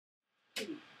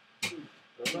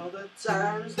From all the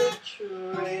times that you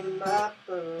rain my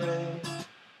parade,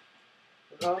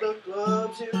 and all the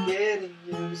clubs you get in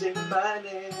using my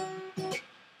name.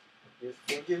 You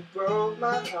think you broke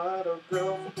my heart, oh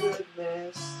girl, for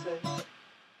goodness sake.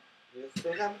 You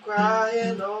think I'm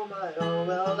crying, oh my, oh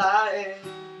well I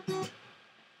ain't.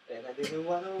 And I didn't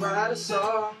want to write a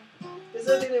song, 'cause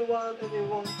I didn't want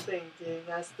anyone thinking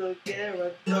I still care,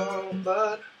 I don't.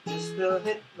 But you still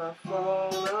hit my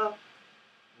phone up.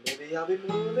 Maybe I'll be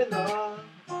moving on,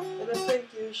 and I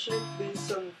think you should be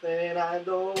something I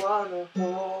don't wanna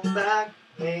hold back.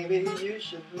 Maybe you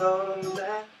should know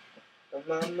that my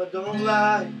mama don't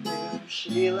like you,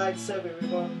 she likes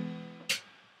everyone.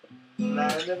 And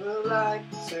I never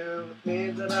liked to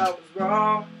admit that I was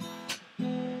wrong.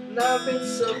 And I've been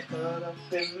so caught up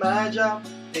in my job,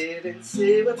 didn't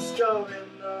see what's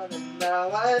going on. And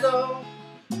now I know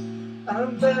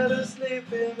I'm better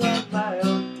sleeping on my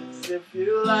own. 'Cause if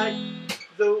you like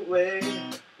the way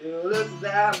you look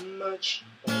that much,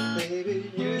 oh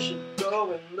baby, you should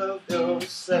go and love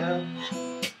yourself.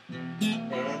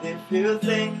 And if you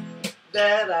think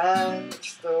that I'm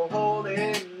still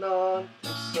holding on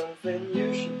to something,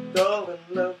 you should go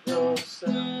and love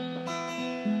yourself.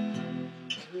 And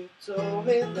you told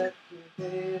me that you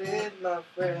hated my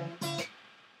friends.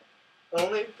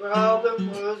 Only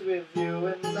problem was with you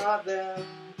and not them.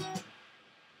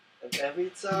 And every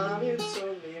time you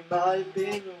told me my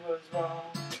opinion was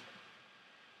wrong,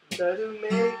 you tried to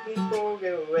make me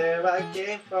forget where I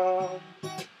came from.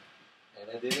 And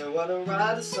I didn't want to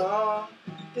write a song,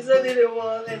 'cause I didn't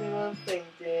want anyone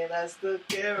thinking I still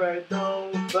care, I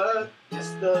don't. But you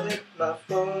still hit my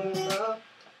phone up.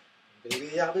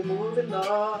 Baby, I'll be moving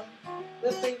on.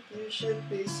 I think you should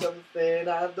be something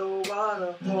I don't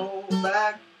wanna hold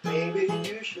back. Maybe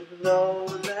you should know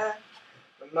that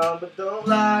my mama don't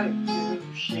like you,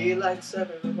 she likes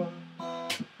everyone.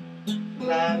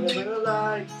 And I never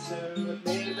liked to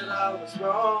admit that I was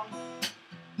wrong.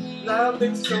 And I've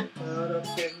been so caught up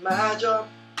in my job,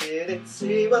 didn't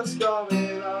see what's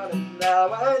going on. And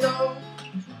now I know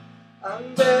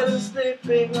I'm better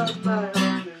sleeping on my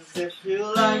own. 'Cause if you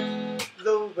like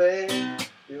the way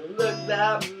you look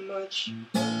that much,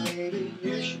 well, maybe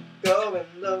you should go and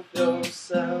love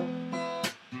yourself.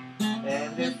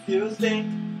 And if you think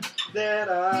that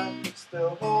I'm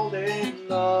still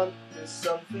holding on to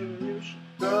something, you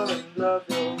should go and love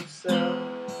yourself.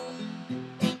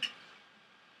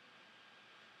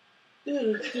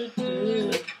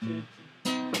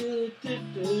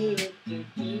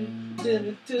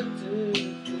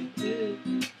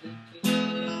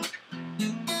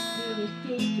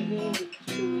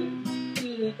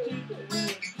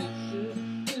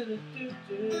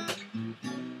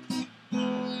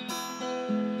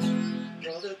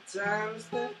 All the times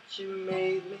that you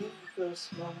made me feel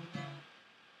small,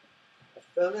 I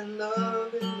fell in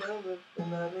love and never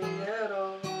nothing at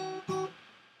all.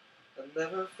 I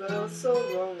never felt so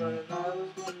wrong when I was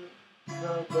with you.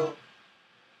 No go.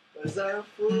 Was I a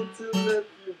fool to let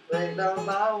you break down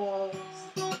my walls?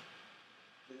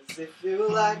 'Cause if you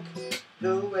like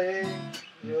the way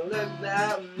you look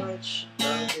that much,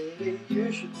 well, baby,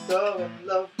 you should go and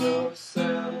love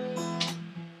yourself.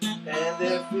 And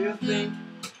if you think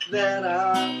that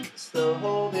I'm still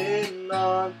holding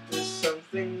on to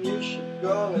something, you should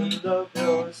go and love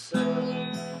yourself.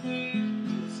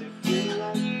 'Cause if you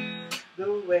like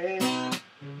the way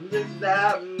you look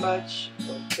that much,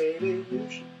 well, baby, you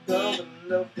should go and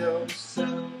love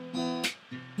yourself.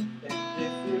 And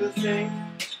if you think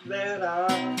that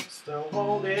I'm still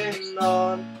holding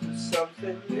on to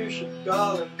something, you should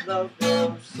go and love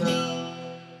yourself.